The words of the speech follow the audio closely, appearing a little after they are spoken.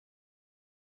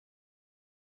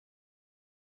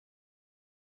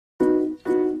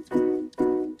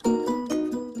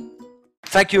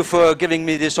Thank you for giving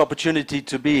me this opportunity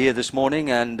to be here this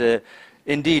morning, and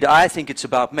indeed I think it's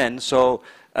about men, so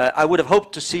I would have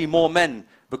hoped to see more men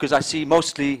because I see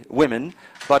mostly women,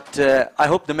 but I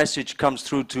hope the message comes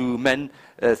through to men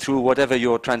through whatever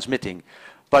you're transmitting.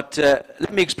 But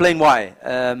let me explain why.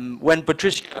 When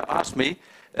Patricia asked me,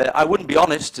 I wouldn't be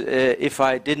honest if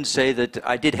I didn't say that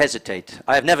I did hesitate.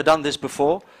 I have never done this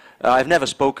before. I've never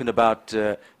spoken about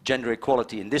gender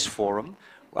equality in this forum.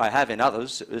 I have in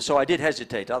others, so I did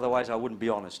hesitate, otherwise I wouldn't be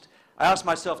honest. I asked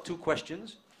myself two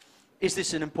questions. Is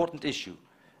this an important issue?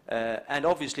 And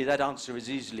obviously that answer is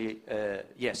easily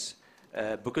yes,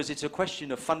 because it's a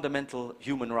question of fundamental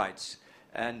human rights.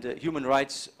 And human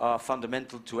rights are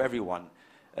fundamental to everyone.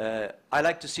 I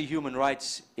like to see human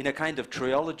rights in a kind of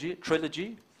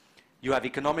trilogy. You have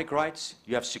economic rights,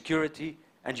 you have security,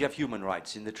 and you have human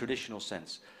rights in the traditional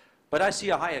sense. But I see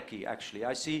a hierarchy, actually.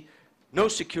 I see no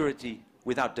security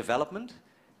without development.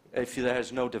 If there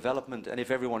is no development and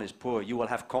if everyone is poor, you will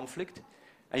have conflict.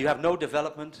 And you have no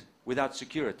development without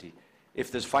security.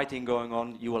 If there's fighting going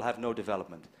on, you will have no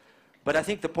development. But I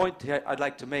think the point I'd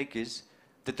like to make is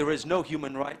that there is no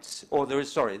human rights, or there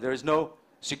is no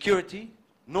security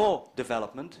nor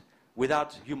development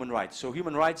without human rights. So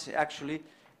human rights actually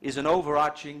is an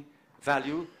overarching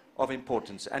value of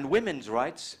importance. And women's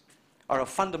rights are a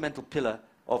fundamental pillar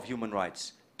of human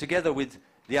rights, together with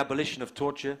the abolition of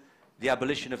torture, the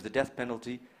abolition of the death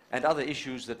penalty, and other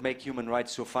issues that make human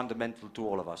rights so fundamental to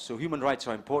all of us. So human rights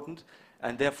are important,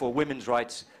 and therefore women's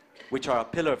rights, which are a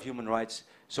pillar of human rights.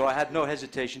 So I had no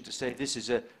hesitation to say this is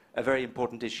a very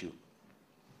important issue.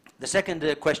 The second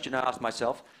question I asked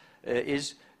myself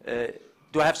is,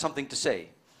 do I have something to say?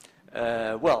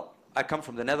 Well, I come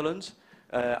from the Netherlands.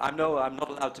 I'm not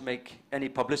allowed to make any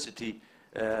publicity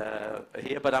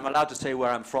here, but I'm allowed to say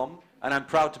where I'm from, and I'm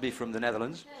proud to be from the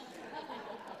Netherlands.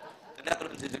 The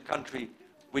Netherlands is a country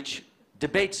which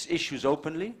debates issues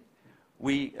openly.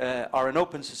 We are an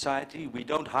open society. We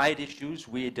don't hide issues.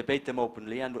 We debate them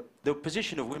openly. And the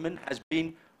position of women has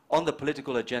been on the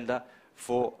political agenda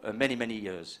for many, many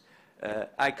years.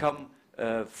 I come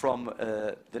from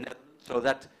the Netherlands, so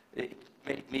that it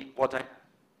made me what I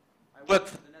work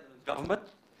for the Netherlands government.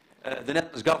 The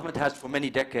Netherlands government has for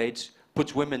many decades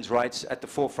put women's rights at the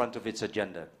forefront of its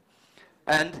agenda.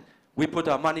 And we put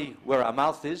our money where our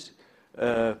mouth is,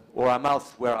 or our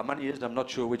mouth where our money is. I'm not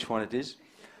sure which one it is.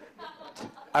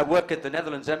 I work at the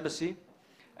Netherlands Embassy,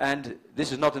 and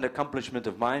this is not an accomplishment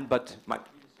of mine, but my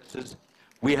predecessors.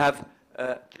 We have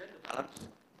gender balance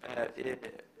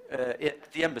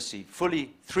at the embassy.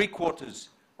 Fully 3/4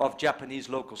 of Japanese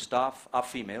local staff are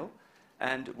female,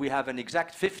 and we have an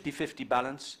exact 50-50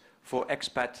 balance for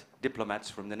expat diplomats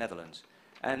from the Netherlands.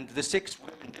 And the 6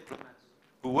 women diplomats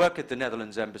who work at the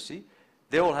Netherlands Embassy,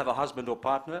 they all have a husband or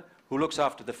partner who looks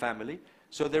after the family.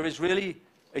 So there is really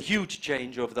a huge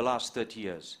change over the last 30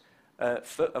 years.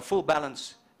 A full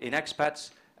balance in expats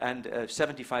and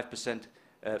 75%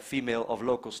 female of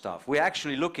local staff. We're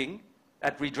actually looking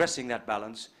at redressing that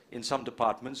balance in some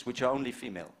departments which are only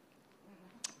female.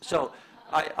 So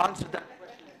I answered that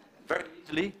question very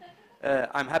easily.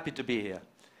 I'm happy to be here.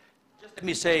 Just let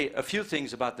me say a few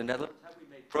things about the Netherlands. Have we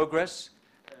made progress?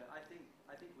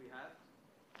 I think we have.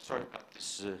 Sorry about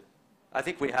this. I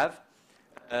think we have.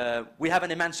 We have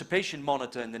an emancipation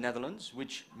monitor in the Netherlands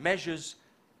which measures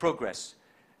progress.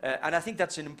 And I think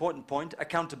that's an important point.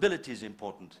 Accountability is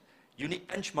important. You need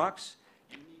benchmarks,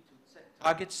 you need to set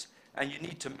targets, and you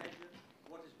need to measure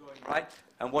what is going right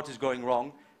and what is going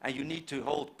wrong, and you need to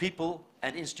hold people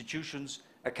and institutions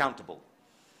accountable.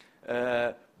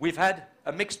 We've had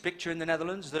a mixed picture in the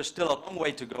Netherlands. There's still a long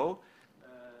way to go.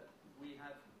 We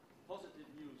have positive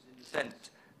news in the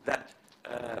sense that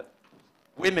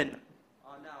women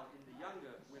are now, in the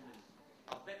younger women,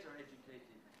 are better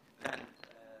educated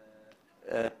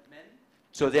than men.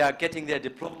 So they are getting their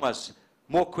diplomas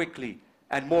more quickly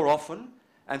and more often,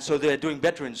 and so they're doing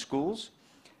better in schools.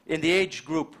 In the age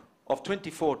group of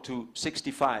 24 to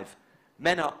 65,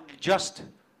 men are just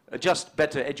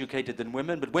better educated than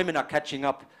women, but women are catching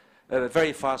up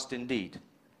very fast indeed.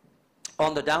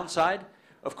 On the downside,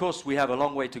 of course, we have a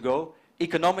long way to go.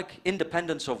 Economic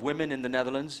independence of women in the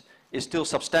Netherlands is still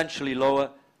substantially lower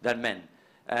than men.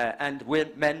 And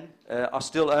men are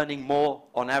still earning more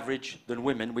on average than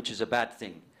women, which is a bad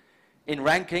thing. In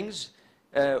rankings,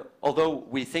 although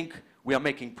we think we are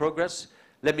making progress,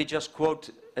 let me just quote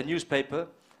a newspaper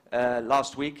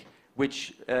last week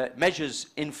which measures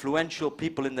influential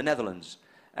people in the Netherlands.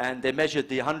 And they measured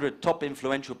the 100 top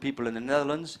influential people in the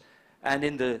Netherlands, and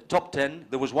in the top 10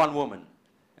 there was one woman.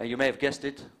 And you may have guessed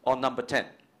it, on number 10.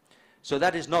 So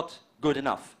that is not good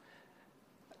enough.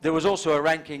 There was also a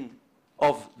ranking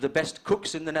of the best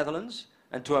cooks in the Netherlands,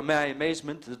 and to my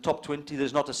amazement, the top 20,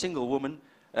 there's not a single woman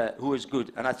who is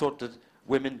good. And I thought that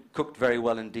women cooked very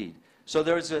well indeed. So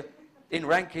there is, in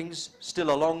rankings, still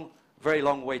a very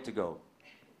long way to go.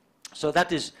 So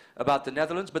that is about the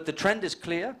Netherlands, but the trend is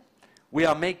clear. We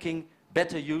are making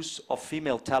better use of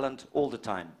female talent all the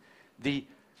time. The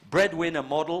breadwinner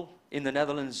model in the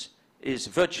Netherlands is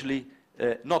virtually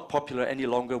not popular any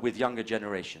longer with younger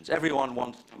generations. Everyone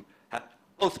wants to have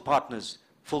both partners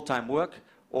full-time work,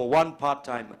 or one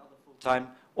part-time, another full-time,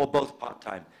 or both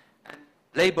part-time. And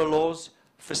labor laws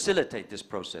facilitate this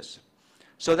process.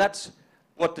 So that's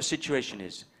what the situation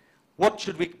is. What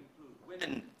should we conclude?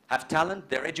 Women have talent,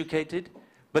 they're educated,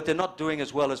 but they're not doing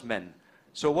as well as men.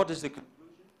 So what is the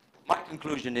conclusion? My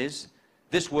conclusion is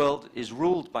this world is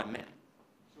ruled by men.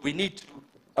 We need to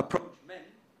approach men,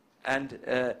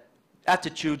 and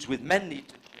attitudes with men need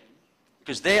to change,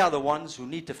 because they are the ones who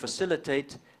need to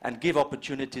facilitate and give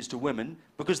opportunities to women,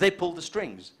 because they pull the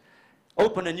strings.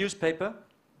 Open a newspaper,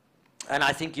 and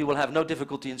I think you will have no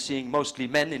difficulty in seeing mostly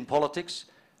men in politics,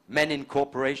 men in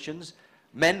corporations,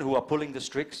 men who are pulling the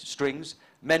strings,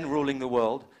 men ruling the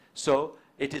world. So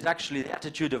it is actually the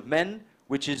attitude of men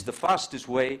which is the fastest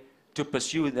way to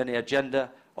pursue the agenda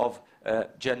of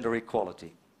gender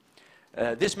equality.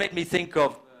 This made me think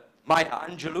of Maya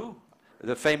Angelou,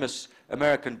 the famous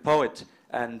American poet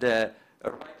and a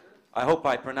writer. I hope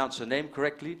I pronounce her name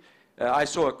correctly. I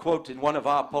saw a quote in one of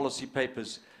our policy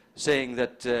papers saying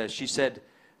that she said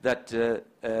that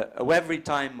every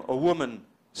time a woman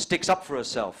sticks up for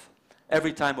herself,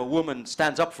 every time a woman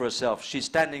stands up for herself, she's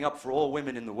standing up for all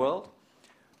women in the world.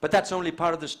 But that's only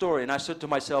part of the story. And I said to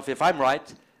myself, if I'm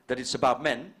right that it's about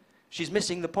men, she's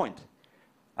missing the point.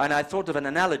 And I thought of an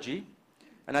analogy,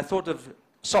 and I thought of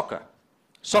soccer.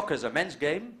 Soccer is a men's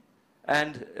game,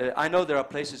 and I know there are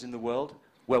places in the world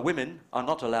where women are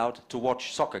not allowed to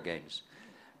watch soccer games.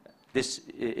 This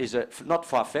is not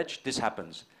far-fetched, this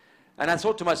happens. And I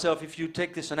thought to myself, if you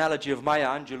take this analogy of Maya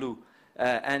Angelou,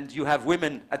 and you have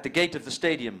women at the gate of the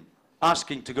stadium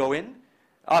asking to go in,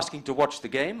 asking to watch the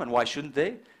game, and why shouldn't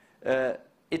they?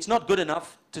 It's not good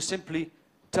enough to simply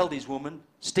tell these women,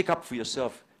 stick up for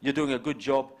yourself, you're doing a good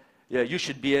job, you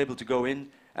should be able to go in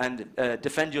and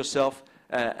defend yourself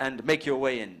and make your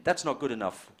way in. That's not good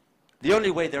enough. The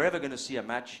only way they're ever going to see a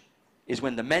match is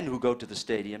when the men who go to the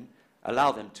stadium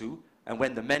allow them to, and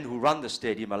when the men who run the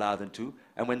stadium allow them to,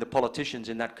 and when the politicians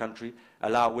in that country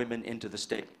allow women into the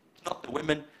stadium. It's not the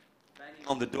women banging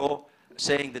on the door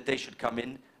saying that they should come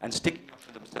in and sticking up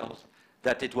for themselves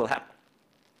that it will happen.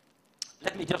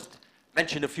 Let me just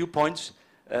mention a few points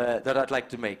that I'd like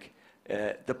to make.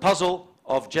 The puzzle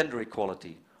of gender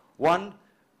equality. One,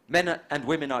 men and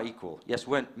women are equal. Yes,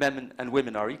 men and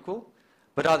women are equal,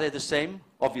 but are they the same?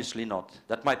 Obviously not.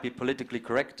 That might be politically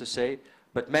correct to say,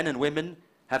 but men and women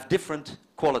have different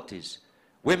qualities.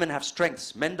 Women have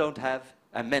strengths men don't have,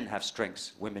 and men have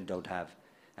strengths women don't have.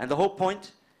 And the whole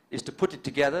point is to put it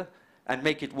together and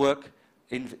make it work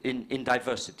in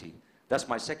diversity. That's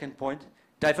my second point.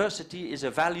 Diversity is a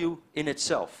value in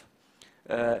itself.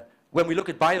 When we look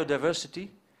at biodiversity,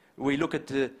 we look at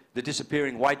the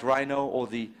disappearing white rhino or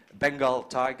the Bengal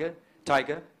tiger.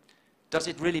 Does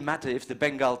it really matter if the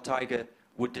Bengal tiger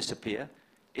would disappear?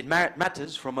 It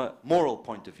matters from a moral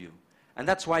point of view. And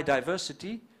that's why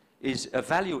diversity is a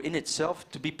value in itself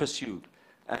to be pursued.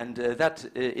 And that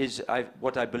is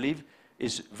what I believe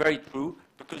is very true,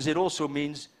 because it also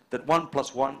means that 1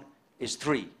 + 1 is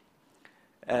 3.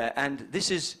 And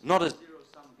this is not a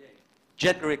zero-sum game.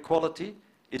 Gender equality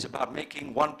is about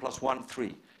making 1 + 1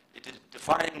 3. It is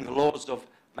defying the laws of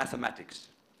mathematics.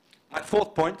 My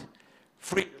fourth point,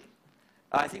 freedom.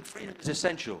 I think freedom is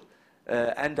essential.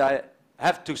 And I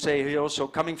have to say here also,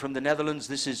 coming from the Netherlands,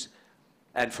 this is,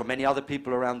 and from many other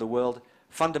people around the world,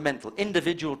 fundamental.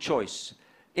 Individual choice.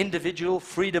 Individual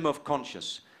freedom of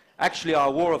conscience. Actually,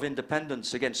 our war of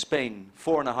independence against Spain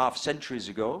 4.5 centuries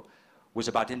ago was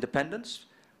about independence,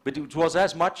 but it was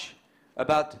as much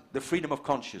about the freedom of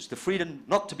conscience, the freedom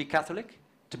not to be Catholic,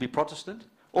 to be Protestant,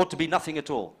 or to be nothing at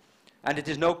all. And it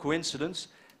is no coincidence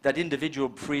that individual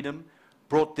freedom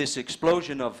brought this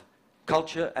explosion of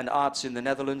culture and arts in the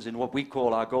Netherlands in what we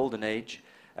call our golden age,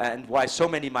 and why so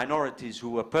many minorities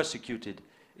who were persecuted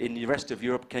in the rest of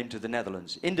Europe came to the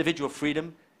Netherlands. Individual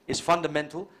freedom is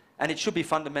fundamental, and it should be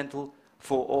fundamental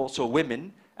for also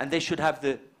women, and they should have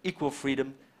the equal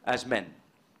freedom as men.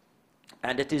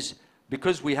 And it is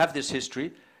because we have this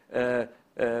history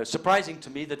surprising to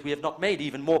me that we have not made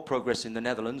even more progress in the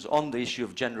Netherlands on the issue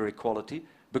of gender equality,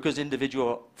 because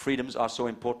individual freedoms are so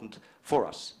important for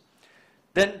us.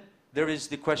 Then there is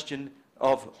the question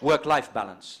of work-life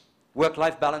balance.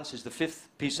 Work-life balance is the fifth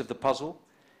piece of the puzzle,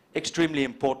 extremely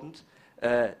important.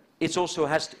 It also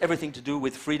has everything to do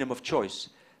with freedom of choice,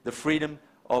 the freedom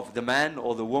of the man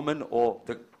or the woman or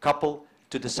the couple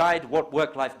to decide what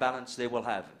work-life balance they will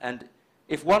have. And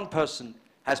if one person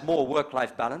has more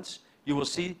work-life balance, you will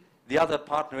see the other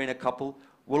partner in a couple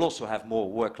will also have more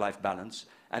work-life balance,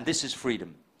 and this is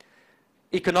freedom.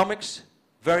 Economics,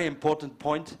 very important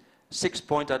point, sixth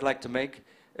point I'd like to make.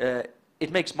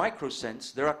 It makes micro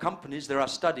sense. There are companies, there are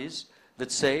studies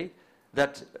that say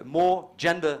that more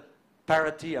gender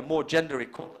parity and more gender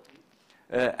equality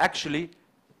actually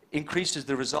increases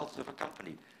the results of a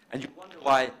company. And you wonder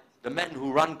why the men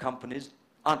who run companies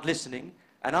aren't listening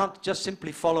and aren't just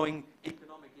simply following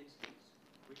economic instincts,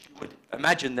 which you would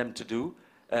imagine them to do,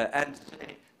 and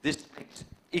say, this makes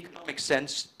economic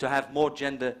sense to have more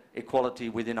gender equality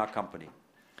within our company.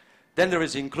 Then there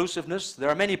is inclusiveness. There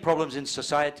are many problems in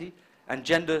society, and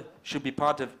gender should be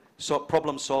part of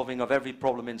problem solving of every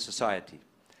problem in society.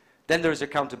 Then there is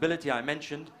accountability, I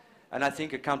mentioned, and I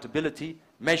think accountability,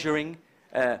 measuring,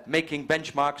 making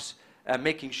benchmarks,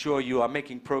 making sure you are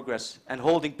making progress, and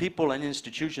holding people and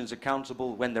institutions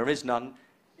accountable when there is none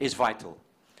is vital.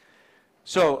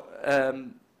 So,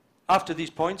 after these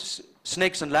points,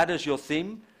 snakes and ladders, your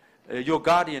theme. Your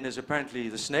guardian is apparently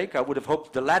the snake. I would have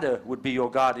hoped the ladder would be your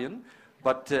guardian,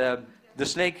 but the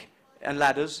snake and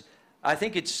ladders, I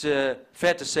think it's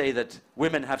fair to say that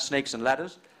women have snakes and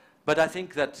ladders, but I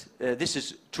think that this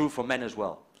is true for men as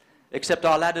well. Except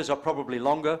our ladders are probably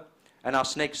longer and our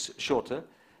snakes shorter,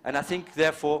 and I think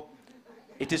therefore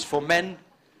it is for men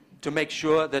to make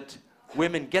sure that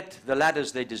women get the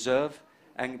ladders they deserve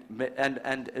and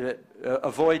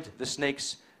avoid the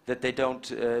snakes that they don't,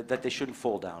 that they shouldn't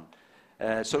fall down.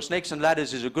 So snakes and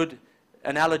ladders is a good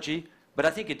analogy, but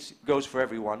I think it goes for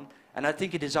everyone. And I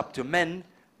think it is up to men,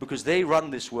 because they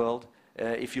run this world,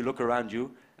 if you look around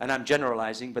you, and I'm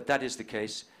generalizing, but that is the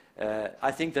case.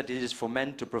 I think that it is for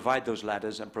men to provide those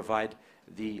ladders and provide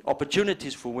the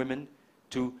opportunities for women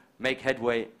to make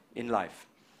headway in life.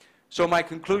 So my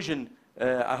conclusion,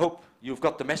 I hope you've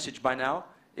got the message by now,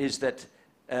 is that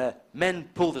men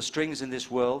pull the strings in this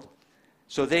world,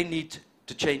 so they need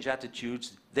to change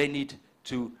attitudes. They need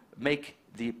to make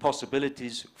the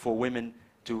possibilities for women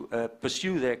to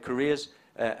pursue their careers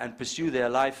and pursue their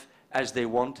life as they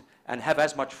want and have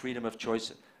as much freedom of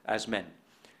choice as men.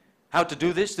 How to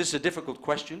do this? This is a difficult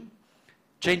question.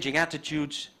 Changing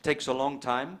attitudes takes a long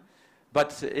time,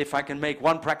 but if I can make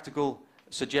one practical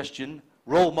suggestion,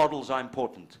 role models are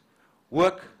important.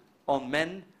 Work on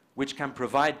men which can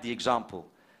provide the example.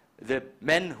 The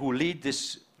men who lead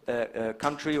this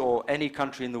country or any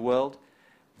country in the world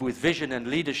with vision and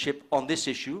leadership on this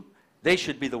issue, they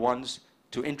should be the ones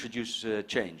to introduce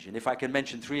change. And if I can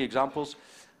mention three examples,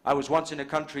 I was once in a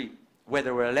country where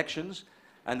there were elections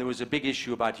and there was a big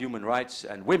issue about human rights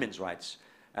and women's rights.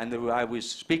 And I was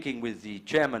speaking with the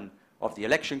chairman of the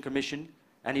election commission,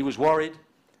 and he was worried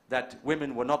that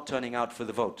women were not turning out for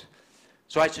the vote.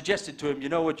 So I suggested to him, you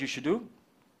know what you should do?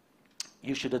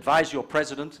 You should advise your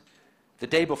president the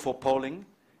day before polling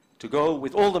to go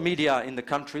with all the media in the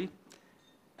country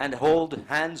and hold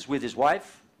hands with his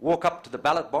wife, walk up to the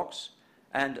ballot box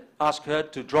and ask her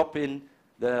to drop in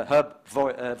her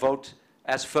vote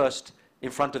as first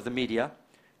in front of the media,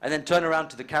 and then turn around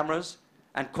to the cameras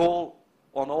and call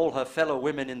on all her fellow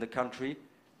women in the country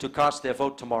to cast their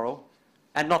vote tomorrow,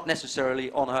 and not necessarily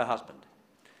on her husband.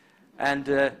 And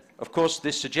of course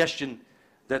this suggestion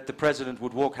that the president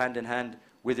would walk hand in hand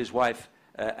with his wife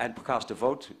and cast a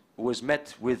vote was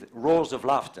met with roars of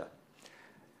laughter.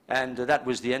 And that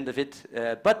was the end of it.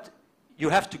 But you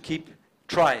have to keep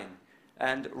trying.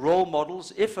 And role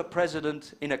models, if a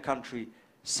president in a country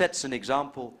sets an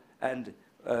example and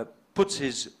puts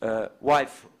his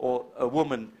wife or a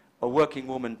woman, a working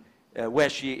woman, where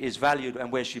she is valued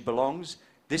and where she belongs,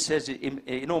 this is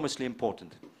enormously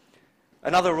important.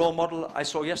 Another role model, I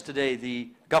saw yesterday the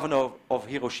governor of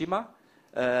Hiroshima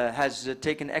has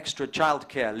taken extra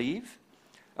childcare leave.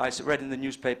 I read in the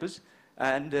newspapers.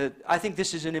 And I think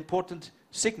this is an important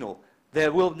signal.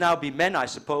 There will now be men, I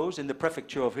suppose, in the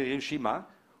prefecture of Hiroshima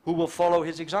who will follow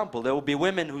his example. There will be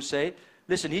women who say,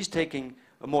 listen, he's taking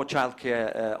more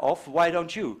childcare off, why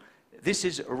don't you? This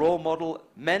is a role model.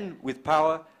 Men with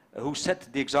power who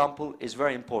set the example is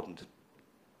very important.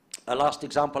 A last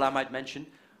example I might mention,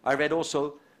 I read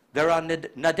also, there are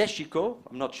Nadeshiko,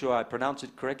 I'm not sure I pronounce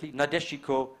it correctly,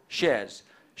 Nadeshiko shares.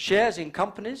 Shares in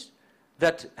companies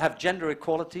that have gender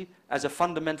equality as a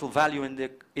fundamental value in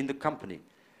the company.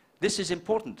 This is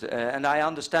important, and I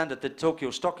understand that the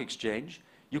Tokyo Stock Exchange,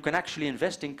 you can actually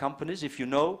invest in companies if you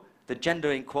know that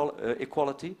gender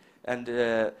equality and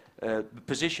the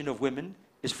position of women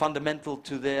is fundamental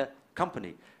to their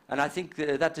company. And I think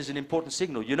that is an important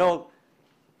signal. You know,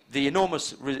 the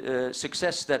enormous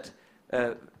success that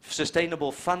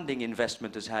sustainable funding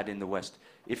investment has had in the West.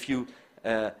 If you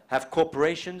have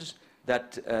corporations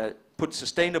that put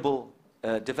sustainable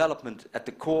development at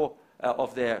the core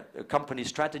of their company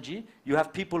strategy, you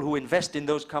have people who invest in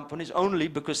those companies only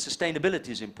because sustainability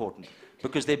is important,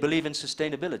 because they believe in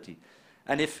sustainability.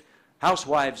 And if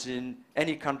housewives in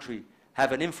any country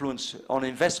have an influence on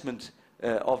investment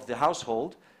of the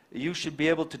household, you should be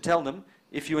able to tell them,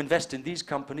 if you invest in these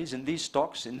companies, in these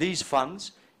stocks, in these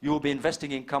funds, you will be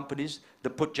investing in companies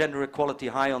that put gender equality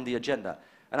high on the agenda.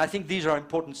 And I think these are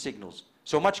important signals.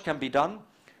 So much can be done,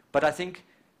 but I think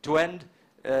to end,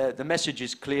 the message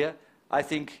is clear. I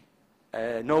think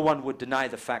no one would deny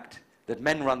the fact that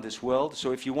men run this world.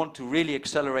 So if you want to really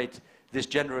accelerate this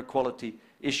gender equality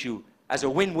issue as a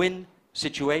win-win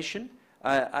situation,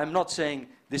 I'm not saying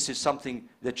this is something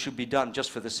that should be done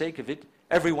just for the sake of it.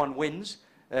 Everyone wins.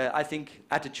 I think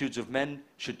attitudes of men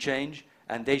should change,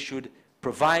 and they should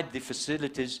provide the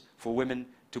facilities for women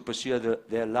to pursue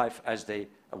their life as they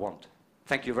want.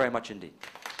 Thank you very much indeed.